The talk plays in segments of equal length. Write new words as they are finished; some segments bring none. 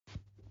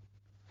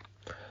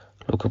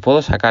Lo que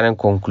puedo sacar en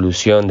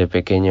conclusión de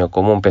pequeño,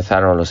 cómo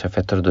empezaron los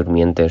efectos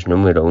durmientes,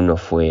 número uno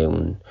fue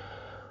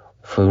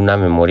una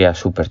memoria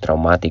súper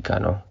traumática,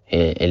 ¿no?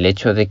 El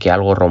hecho de que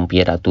algo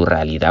rompiera tu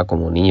realidad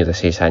como niño de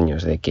 6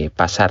 años, de que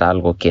pasara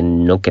algo que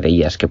no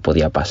creías que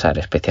podía pasar,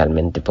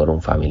 especialmente por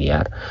un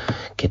familiar,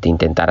 que te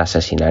intentara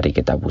asesinar y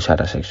que te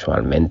abusara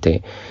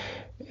sexualmente,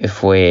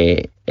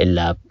 fue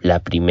la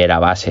primera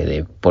base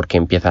de por qué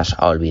empiezas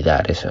a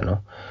olvidar eso,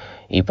 ¿no?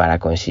 Y para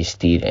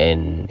consistir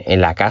en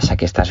la casa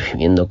que estás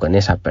viviendo con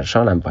esa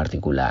persona en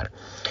particular.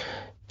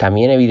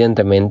 También,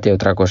 evidentemente,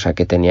 otra cosa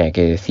que tenía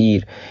que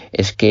decir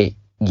es que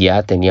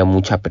ya tenía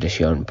mucha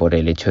presión por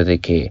el hecho de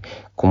que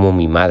como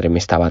mi madre me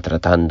estaba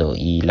tratando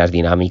y las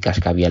dinámicas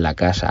que había en la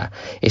casa,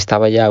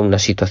 estaba ya en una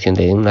situación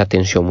de una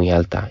tensión muy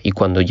alta. Y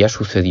cuando ya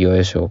sucedió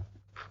eso,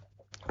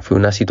 fue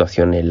una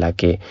situación en la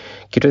que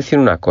quiero decir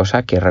una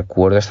cosa, que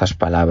recuerdo estas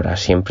palabras,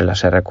 siempre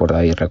las he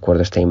recordado y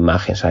recuerdo esta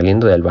imagen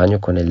saliendo del baño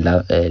con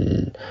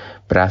el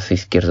brazo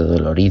izquierdo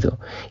dolorido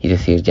y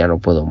decir ya no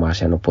puedo más,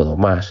 ya no puedo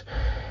más.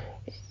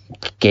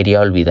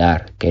 Quería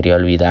olvidar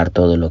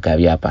todo lo que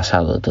había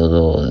pasado,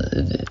 todos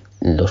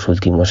los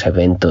últimos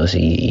eventos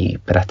y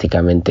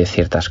prácticamente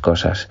ciertas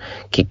cosas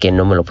que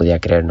no me lo podía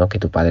creer, ¿no? Que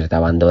tu padre te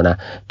abandona,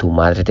 tu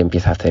madre te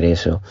empieza a hacer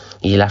eso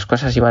y las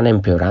cosas iban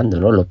empeorando,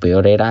 ¿no? Lo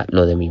peor era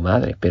lo de mi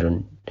madre, pero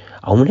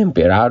aún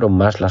empeoraron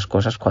más las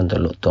cosas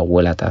cuando tu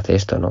abuela te hace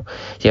esto, ¿no?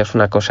 Ya es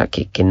una cosa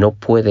que no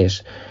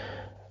puedes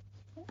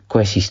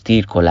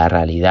coexistir con la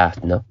realidad,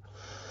 ¿no?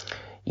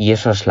 Y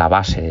eso es la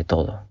base de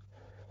todo.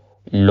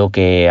 Lo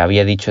que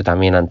había dicho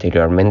también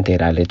anteriormente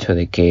era el hecho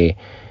de que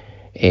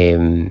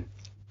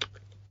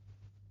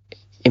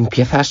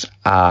empiezas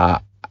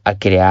a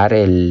crear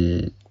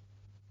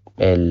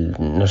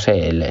no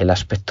sé, el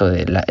aspecto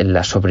de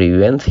la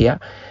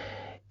sobrevivencia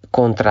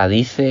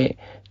contradice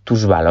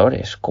tus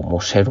valores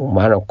como ser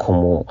humano,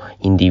 como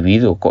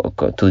individuo,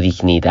 tu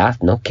dignidad,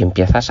 ¿no? Que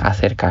empiezas a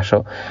hacer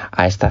caso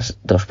a estas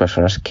dos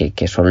personas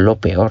que son lo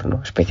peor,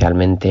 ¿no?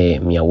 Especialmente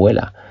mi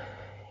abuela.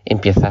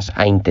 Empiezas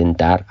a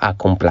intentar a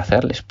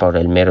complacerles por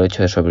el mero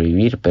hecho de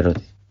sobrevivir, pero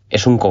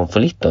es un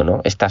conflicto, ¿no?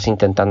 Estás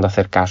intentando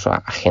hacer caso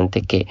a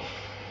gente que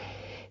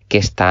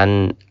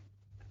están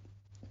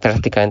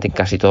prácticamente en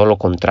casi todo lo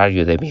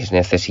contrario de mis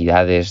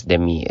necesidades, de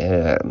mi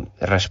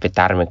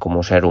respetarme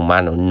como ser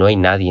humano. No hay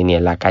nadie ni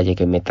en la calle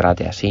que me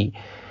trate así.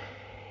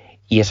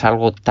 Y es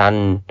algo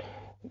tan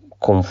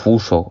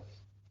confuso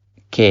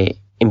que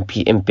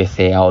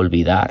empecé a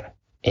olvidar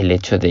el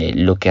hecho de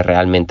lo que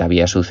realmente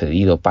había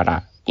sucedido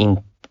para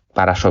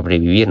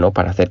sobrevivir, ¿no?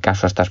 Para hacer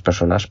caso a estas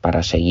personas,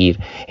 para seguir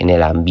en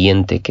el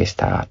ambiente que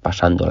está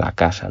pasando la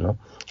casa, ¿no?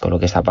 Con lo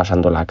que está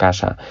pasando la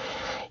casa.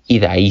 Y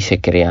de ahí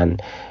se crean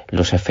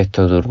los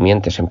efectos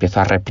durmientes.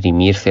 Empiezo a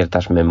reprimir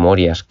ciertas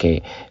memorias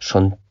que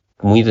son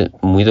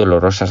muy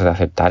dolorosas de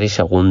aceptar y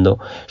segundo,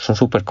 son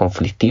súper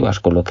conflictivas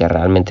con lo que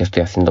realmente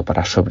estoy haciendo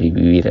para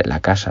sobrevivir en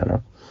la casa,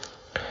 ¿no?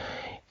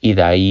 Y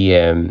de ahí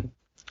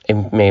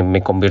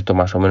me convierto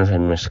más o menos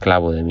en un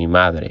esclavo de mi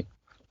madre.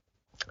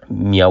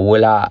 Mi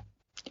abuela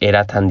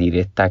era tan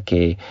directa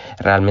que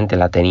realmente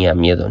la tenía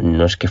miedo.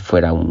 No es que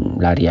fuera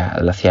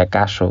le hacía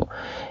caso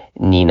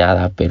ni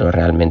nada, pero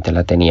realmente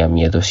la tenía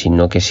miedo. Si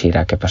no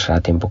quisiera que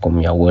pasara tiempo con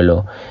mi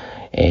abuelo,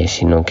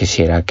 si no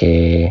quisiera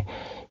que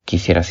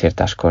hiciera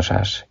ciertas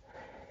cosas.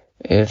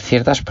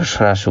 Ciertas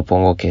personas,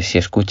 supongo que si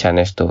escuchan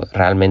esto,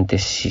 realmente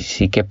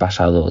sí que he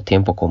pasado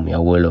tiempo con mi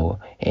abuelo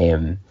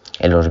en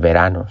los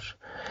veranos,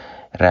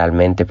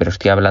 realmente, pero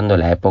estoy hablando de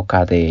la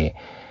época de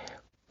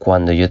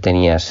cuando yo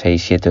tenía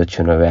 6, 7,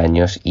 8, 9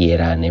 años y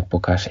eran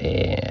épocas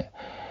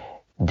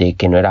de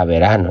que no era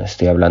verano.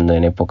 Estoy hablando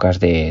en épocas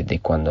de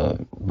cuando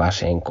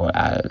vas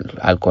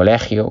al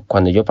colegio.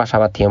 Cuando yo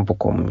pasaba tiempo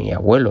con mi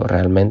abuelo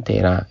realmente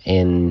era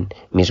en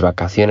mis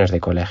vacaciones de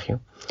colegio.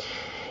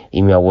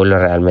 Y mi abuelo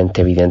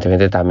realmente,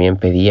 evidentemente, también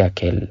pedía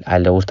que a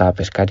él le gustaba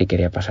pescar y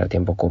quería pasar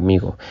tiempo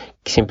conmigo.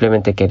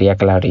 Simplemente quería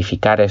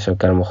clarificar eso,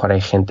 que a lo mejor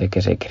hay gente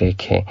que se cree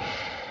que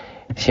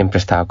siempre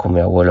estaba con mi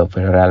abuelo,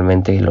 pero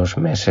realmente los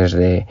meses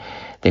de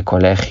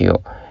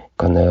colegio,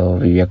 cuando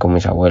vivía con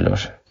mis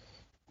abuelos,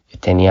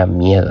 tenía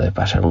miedo de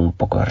pasar un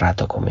poco de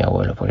rato con mi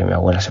abuelo, porque mi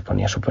abuela se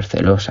ponía súper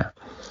celosa.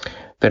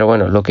 Pero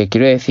bueno, lo que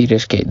quiero decir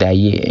es que de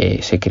ahí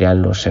se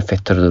crean los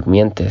efectos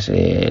durmientes,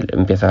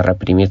 empiezo a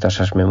reprimir todas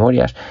esas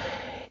memorias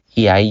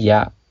y ahí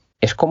ya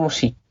es como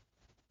si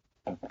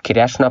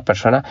creas una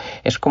persona,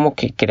 es como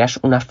que creas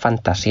una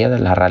fantasía de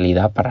la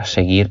realidad para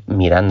seguir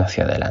mirando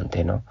hacia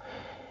adelante, ¿no?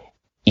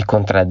 Y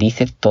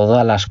contradice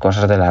todas las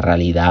cosas de la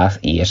realidad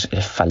y es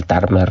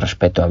faltarme el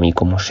respeto a mí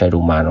como ser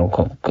humano.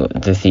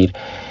 Es decir,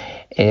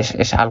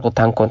 es algo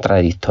tan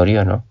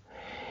contradictorio, ¿no?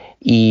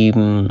 Y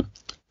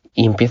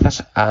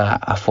empiezas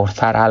a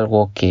forzar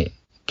algo que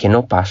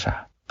no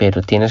pasa,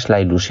 pero tienes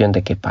la ilusión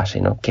de que pase,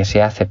 ¿no? Que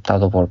sea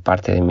aceptado por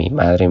parte de mi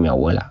madre y mi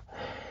abuela.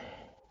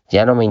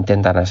 Ya no me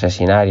intentan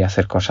asesinar y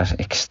hacer cosas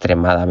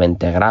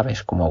extremadamente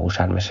graves como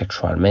abusarme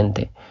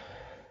sexualmente,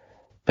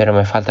 pero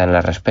me faltan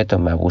el respeto,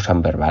 me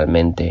abusan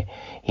verbalmente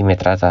y me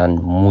tratan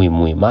muy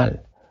muy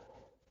mal.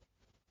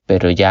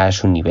 Pero ya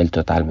es un nivel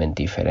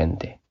totalmente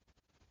diferente.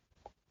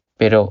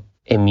 pero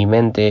en mi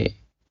mente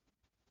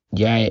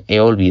ya he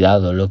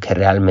olvidado lo que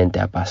realmente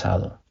ha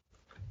pasado.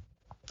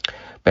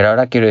 Pero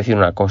ahora quiero decir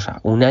una cosa,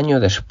 1 año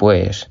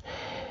después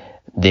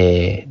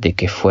de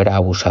que fuera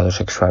abusado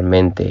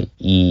sexualmente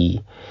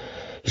y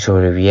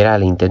sobreviviera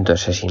al intento de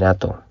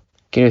asesinato,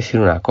 quiero decir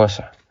una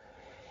cosa,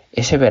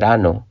 ese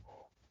verano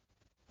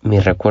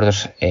mis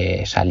recuerdos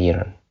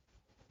salieron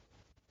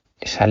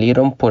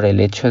por el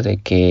hecho de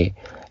que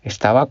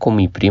estaba con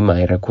mi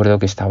prima y recuerdo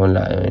que estaba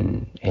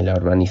en la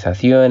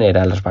urbanización,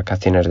 eran las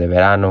vacaciones de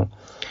verano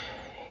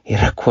y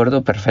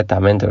recuerdo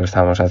perfectamente lo que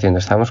estábamos haciendo.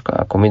 Estábamos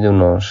comiendo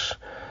unos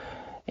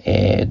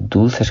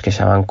dulces que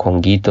se llaman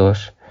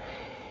conguitos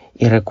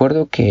y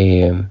recuerdo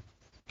que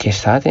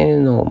estaba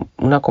teniendo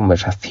una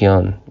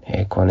conversación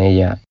con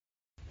ella.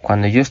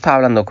 Cuando yo estaba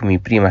hablando con mi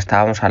prima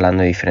estábamos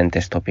hablando de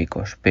diferentes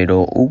tópicos,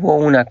 pero hubo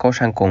una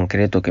cosa en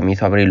concreto que me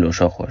hizo abrir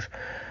los ojos.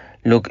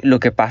 Lo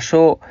que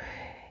pasó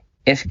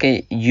es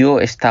que yo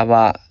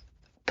estaba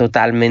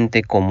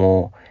totalmente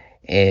como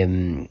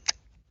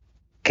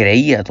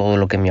creía todo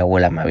lo que mi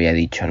abuela me había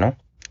dicho, ¿no?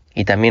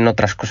 Y también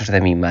otras cosas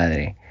de mi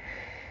madre.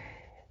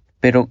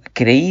 Pero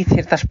creí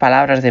ciertas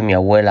palabras de mi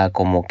abuela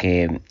como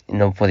que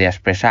no podía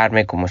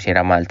expresarme, como si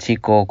era mal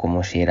chico,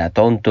 como si era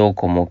tonto,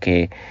 como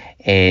que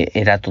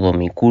era todo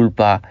mi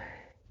culpa.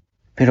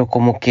 Pero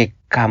como que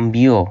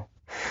cambió.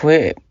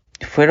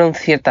 Fueron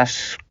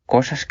ciertas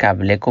cosas que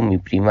hablé con mi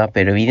prima,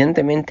 pero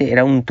evidentemente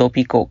era un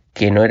tópico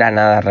que no era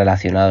nada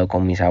relacionado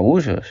con mis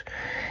abusos.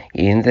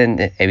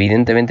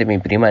 Evidentemente mi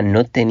prima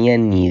no tenía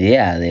ni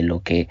idea de lo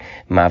que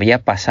me había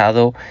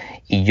pasado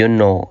y yo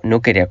no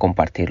quería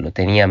compartirlo,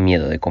 tenía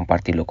miedo de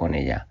compartirlo con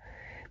ella.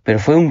 Pero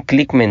fue un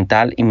clic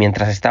mental y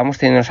mientras estábamos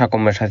teniendo esa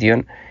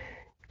conversación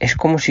es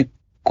como si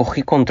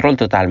cogí control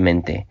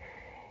totalmente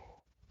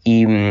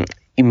y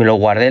me lo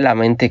guardé en la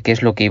mente qué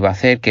es lo que iba a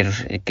hacer, qué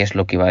es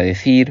lo que iba a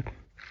decir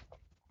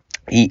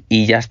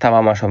y ya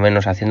estaba más o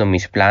menos haciendo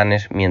mis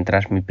planes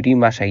mientras mi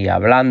prima seguía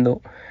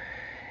hablando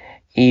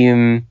y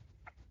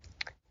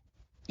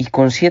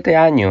con 7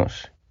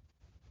 años,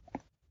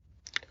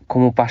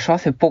 como pasó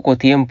hace poco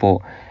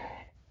tiempo,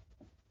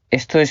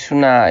 esto es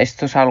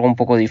algo un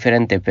poco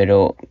diferente,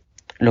 pero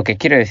lo que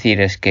quiero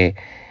decir es que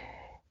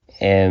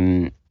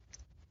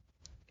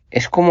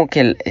es como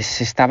que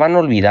se estaban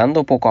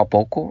olvidando poco a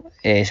poco,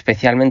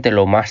 especialmente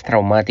lo más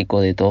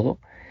traumático de todo,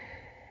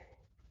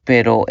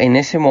 pero en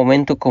ese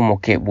momento como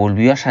que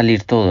volvió a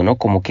salir todo, ¿no?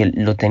 Como que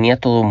lo tenía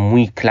todo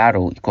muy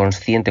claro y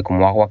consciente,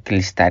 como agua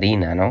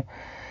cristalina, ¿no?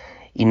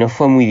 Y no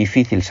fue muy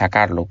difícil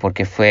sacarlo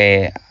porque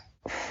fue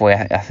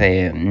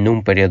hace no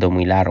un periodo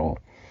muy largo.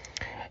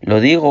 Lo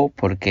digo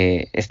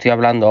porque estoy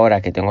hablando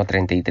ahora que tengo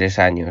 33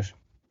 años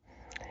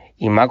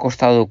y me ha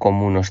costado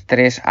como unos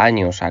 3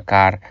 años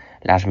sacar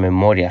las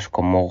memorias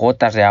como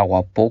gotas de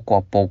agua poco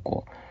a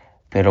poco,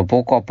 pero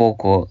poco a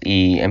poco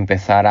y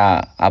empezar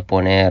a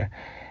poner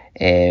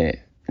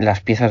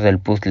las piezas del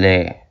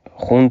puzzle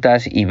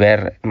juntas y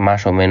ver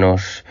más o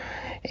menos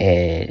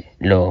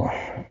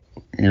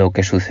lo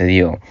que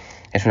sucedió.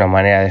 Es una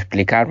manera de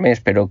explicarme,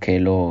 espero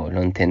que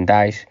lo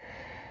entendáis,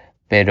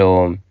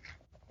 pero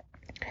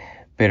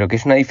que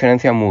es una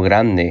diferencia muy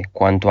grande.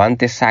 Cuanto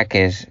antes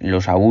saques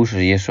los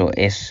abusos y eso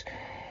es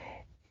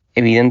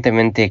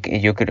evidentemente que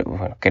yo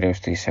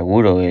estoy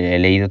seguro, he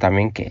leído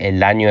también que el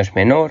daño es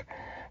menor,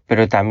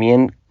 pero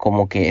también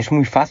como que es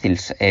muy fácil,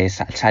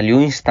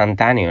 salió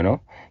instantáneo,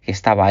 ¿no? Que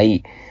estaba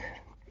ahí.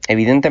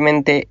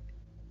 Evidentemente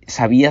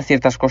sabía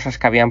ciertas cosas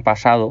que habían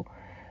pasado,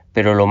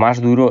 pero lo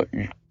más duro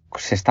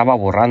se estaba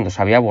borrando,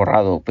 se había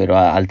borrado, pero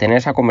al tener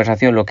esa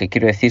conversación lo que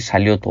quiero decir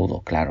salió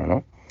todo, claro,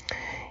 ¿no?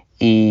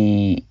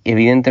 Y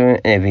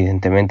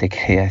evidentemente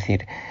quería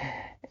decir,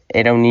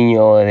 era un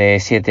niño de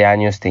 7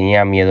 años,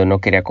 tenía miedo, no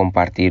quería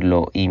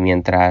compartirlo y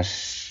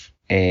mientras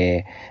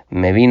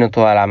me vino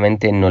toda la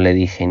mente no le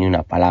dije ni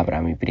una palabra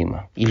a mi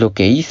prima. Y lo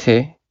que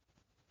hice,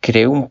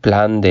 creé un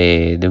plan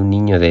de un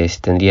niño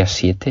tendría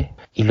 7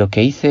 y lo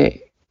que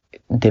hice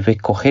de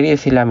coger y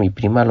decirle a mi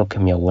prima lo que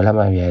mi abuela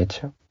me había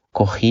hecho.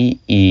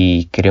 Cogí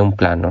y creé un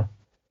plan, ¿no?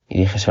 Y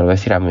dije, se lo voy a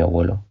decir a mi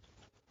abuelo.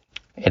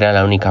 Era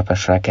la única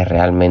persona que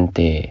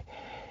realmente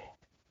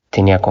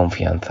tenía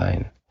confianza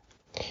en.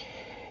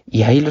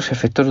 Y ahí los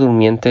efectos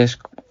durmientes,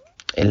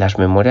 las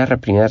memorias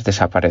reprimidas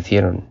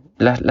desaparecieron.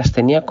 Las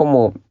tenía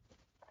como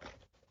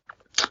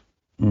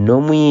no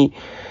muy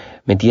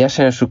metidas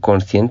en el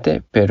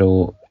subconsciente,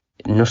 pero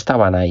no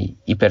estaban ahí.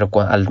 Pero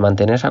al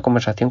mantener esa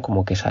conversación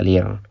como que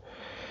salieron.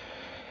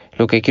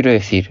 Lo que quiero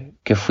decir,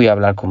 que fui a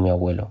hablar con mi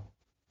abuelo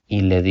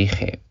y le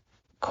dije,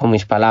 con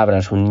mis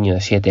palabras, un niño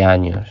de 7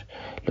 años,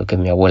 lo que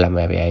mi abuela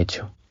me había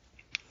hecho.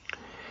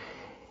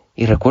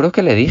 Y recuerdo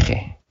que le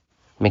dije,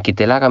 me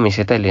quité la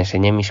camiseta y le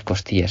enseñé mis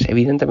costillas.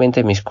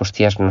 Evidentemente mis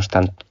costillas no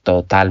están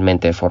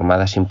totalmente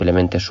deformadas,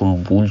 simplemente es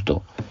un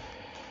bulto.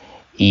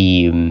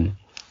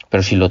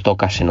 Pero si lo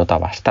tocas se nota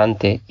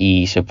bastante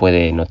y se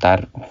puede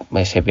notar,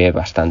 se ve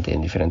bastante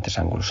en diferentes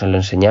ángulos. Se lo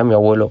enseñé a mi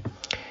abuelo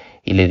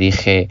y le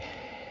dije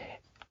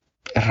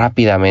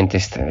rápidamente,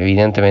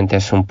 evidentemente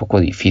es un poco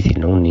difícil,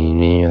 ¿no? Un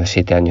niño de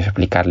 7 años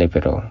explicarle,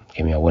 pero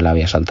que mi abuela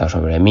había saltado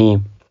sobre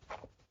mí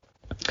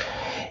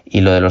Y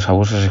lo de los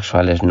abusos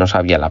sexuales, no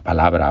sabía la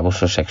palabra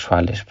abusos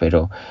sexuales,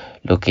 pero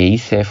lo que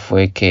hice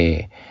fue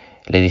que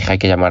le dije hay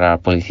que llamar a la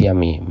policía.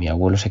 Mi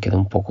abuelo se quedó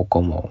un poco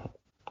como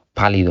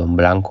pálido, en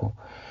blanco.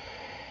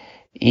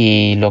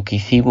 Y lo que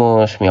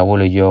hicimos, mi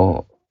abuelo y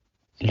yo,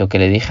 lo que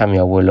le dije a mi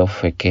abuelo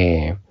fue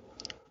que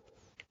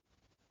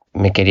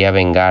me quería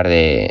vengar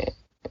de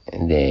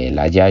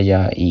la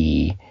yaya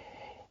y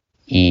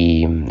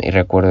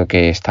recuerdo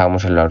que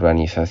estábamos en la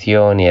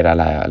urbanización y era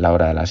la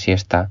hora de la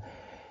siesta.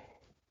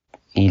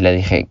 Y le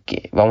dije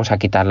que vamos a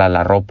quitarle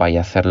la ropa y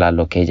hacerla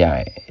lo que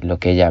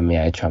ella me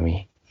ha hecho a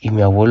mí. Y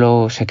mi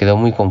abuelo se quedó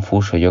muy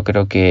confuso. Yo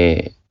creo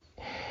que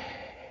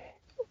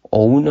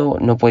o uno,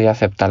 no podía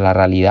aceptar la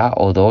realidad,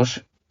 o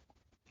dos,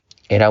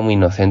 era muy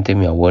inocente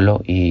mi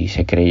abuelo y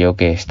se creyó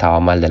que estaba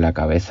mal de la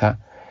cabeza.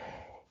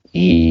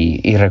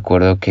 Y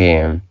recuerdo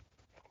que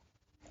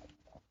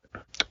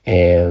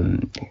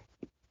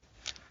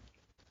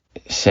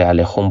se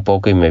alejó un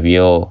poco y me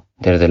vio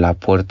desde la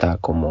puerta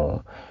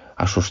como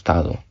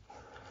asustado.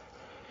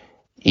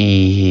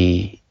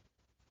 Y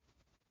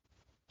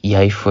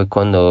ahí fue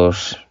cuando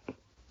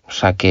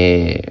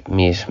saqué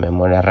mis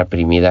memorias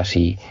reprimidas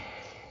y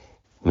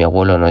mi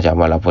abuelo no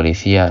llamó a la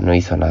policía, no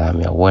hizo nada a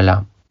mi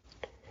abuela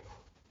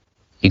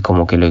y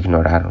como que lo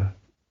ignoraron.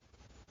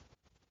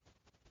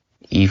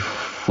 Y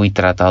fui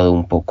tratado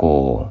un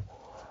poco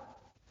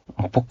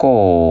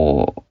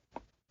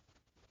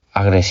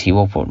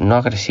agresivo, no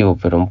agresivo,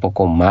 pero un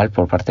poco mal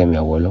por parte de mi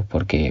abuelo,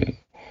 porque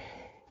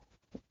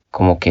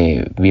como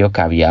que vio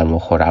que había a lo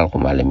mejor algo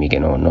mal en mí, que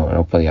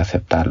no podía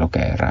aceptar lo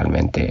que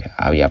realmente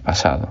había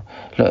pasado.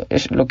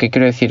 Lo que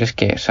quiero decir es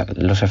que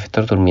los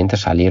efectos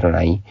durmientes salieron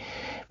ahí.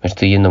 Me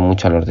estoy yendo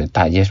mucho a los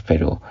detalles,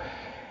 pero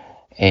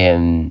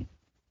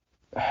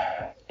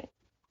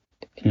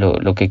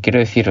lo que quiero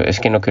decir es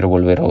que no quiero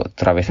volver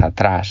otra vez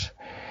atrás,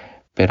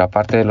 pero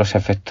aparte de los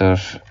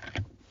efectos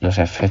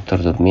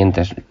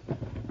durmientes,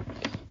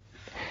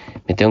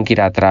 me tengo que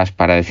ir atrás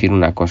para decir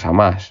una cosa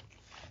más.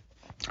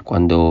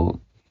 Cuando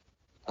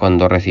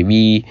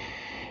recibí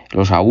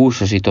los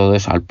abusos y todo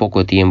eso, al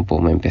poco tiempo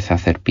me empecé a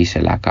hacer pis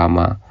en la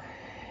cama,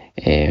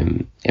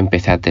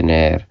 empecé a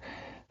tener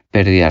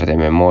pérdidas de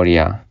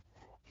memoria,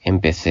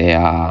 empecé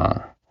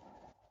a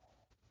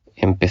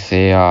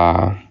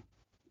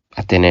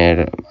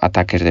tener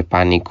ataques de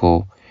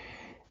pánico,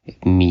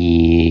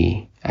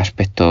 mi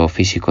aspecto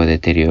físico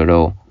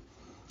deterioró,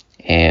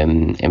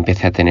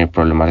 empecé a tener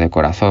problemas de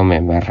corazón.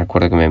 Me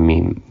recuerdo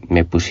que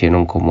me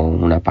pusieron como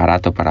un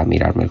aparato para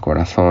mirarme el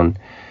corazón.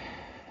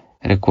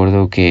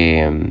 Recuerdo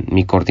que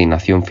mi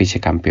coordinación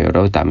física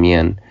empeoró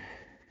también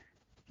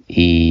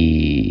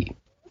y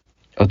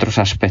otros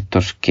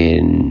aspectos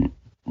que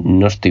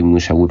no estoy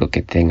muy seguro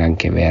que tengan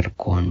que ver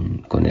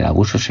con el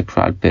abuso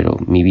sexual, pero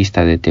mi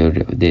vista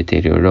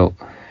deterioró.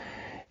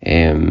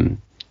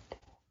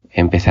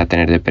 Empecé a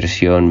tener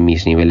depresión,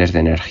 mis niveles de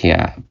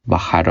energía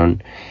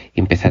bajaron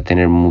y empecé a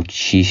tener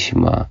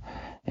muchísimos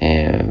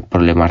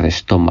problemas de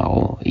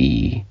estómago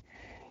y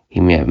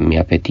mi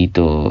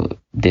apetito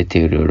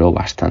deterioró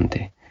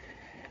bastante.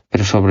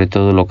 Pero sobre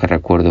todo lo que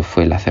recuerdo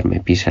fue el hacerme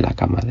pis en la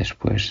cama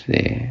después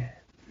de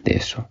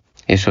eso.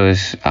 Eso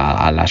es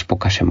a las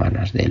pocas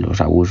semanas de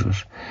los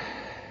abusos.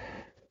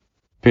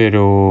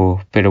 Pero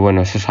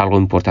bueno, eso es algo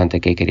importante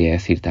que quería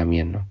decir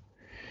también, ¿no?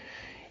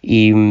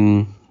 Y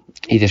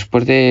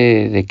después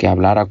de que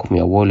hablara con mi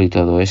abuelo y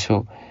todo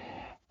eso,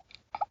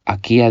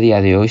 aquí a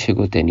día de hoy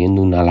sigo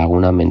teniendo una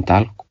laguna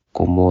mental,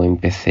 como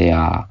empecé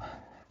a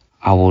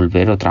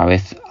volver otra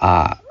vez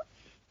a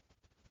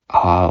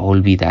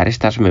olvidar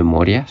estas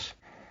memorias.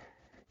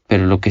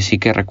 Pero lo que sí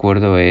que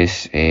recuerdo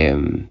es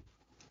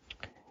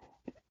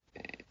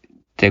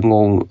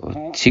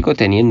sigo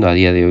teniendo a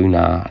día de hoy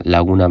una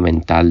laguna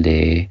mental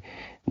de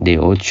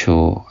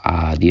 8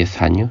 a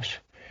 10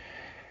 años,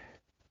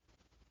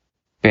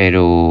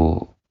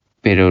 pero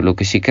lo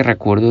que sí que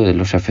recuerdo de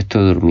los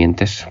efectos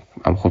durmientes,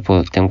 a lo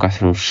mejor tengo que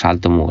hacer un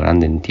salto muy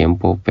grande en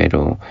tiempo,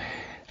 pero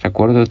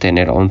recuerdo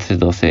tener 11,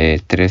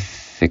 12,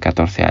 13,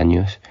 14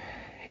 años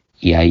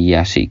y ahí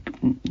así,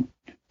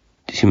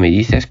 si me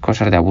dices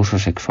cosas de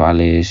abusos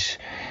sexuales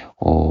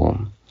o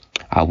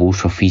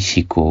abuso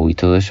físico y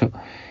todo eso,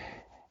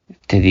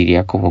 te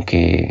diría como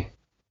que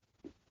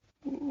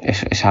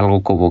es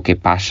algo como que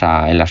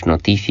pasa en las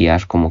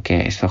noticias, como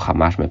que esto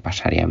jamás me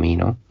pasaría a mí,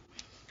 ¿no?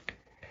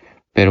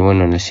 Pero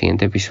bueno, en el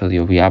siguiente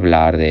episodio voy a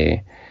hablar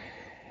de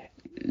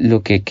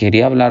lo que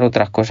quería hablar.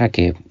 Otra cosa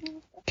que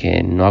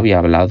no había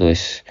hablado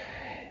es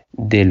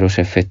de los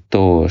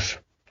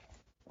efectos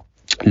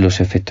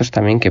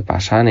también que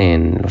pasan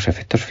en los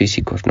efectos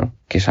físicos, ¿no?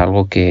 Que es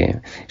algo que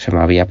se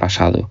me había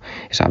pasado,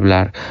 es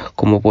hablar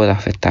cómo puede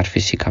afectar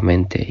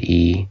físicamente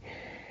y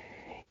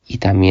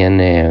también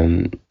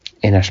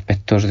en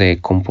aspectos de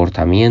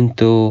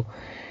comportamiento,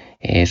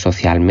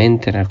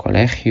 socialmente en el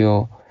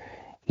colegio.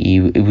 Y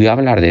voy a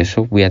hablar de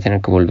eso, voy a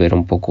tener que volver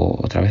un poco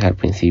otra vez al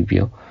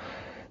principio,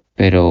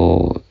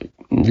 pero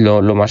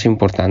lo más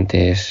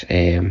importante es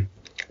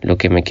lo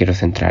que me quiero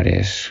centrar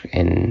es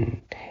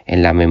en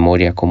la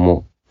memoria,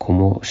 cómo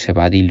cómo se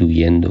va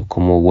diluyendo,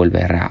 cómo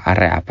vuelve a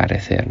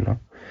reaparecer, ¿no?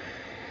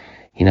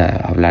 Y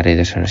nada, hablaré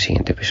de eso en el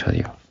siguiente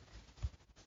episodio.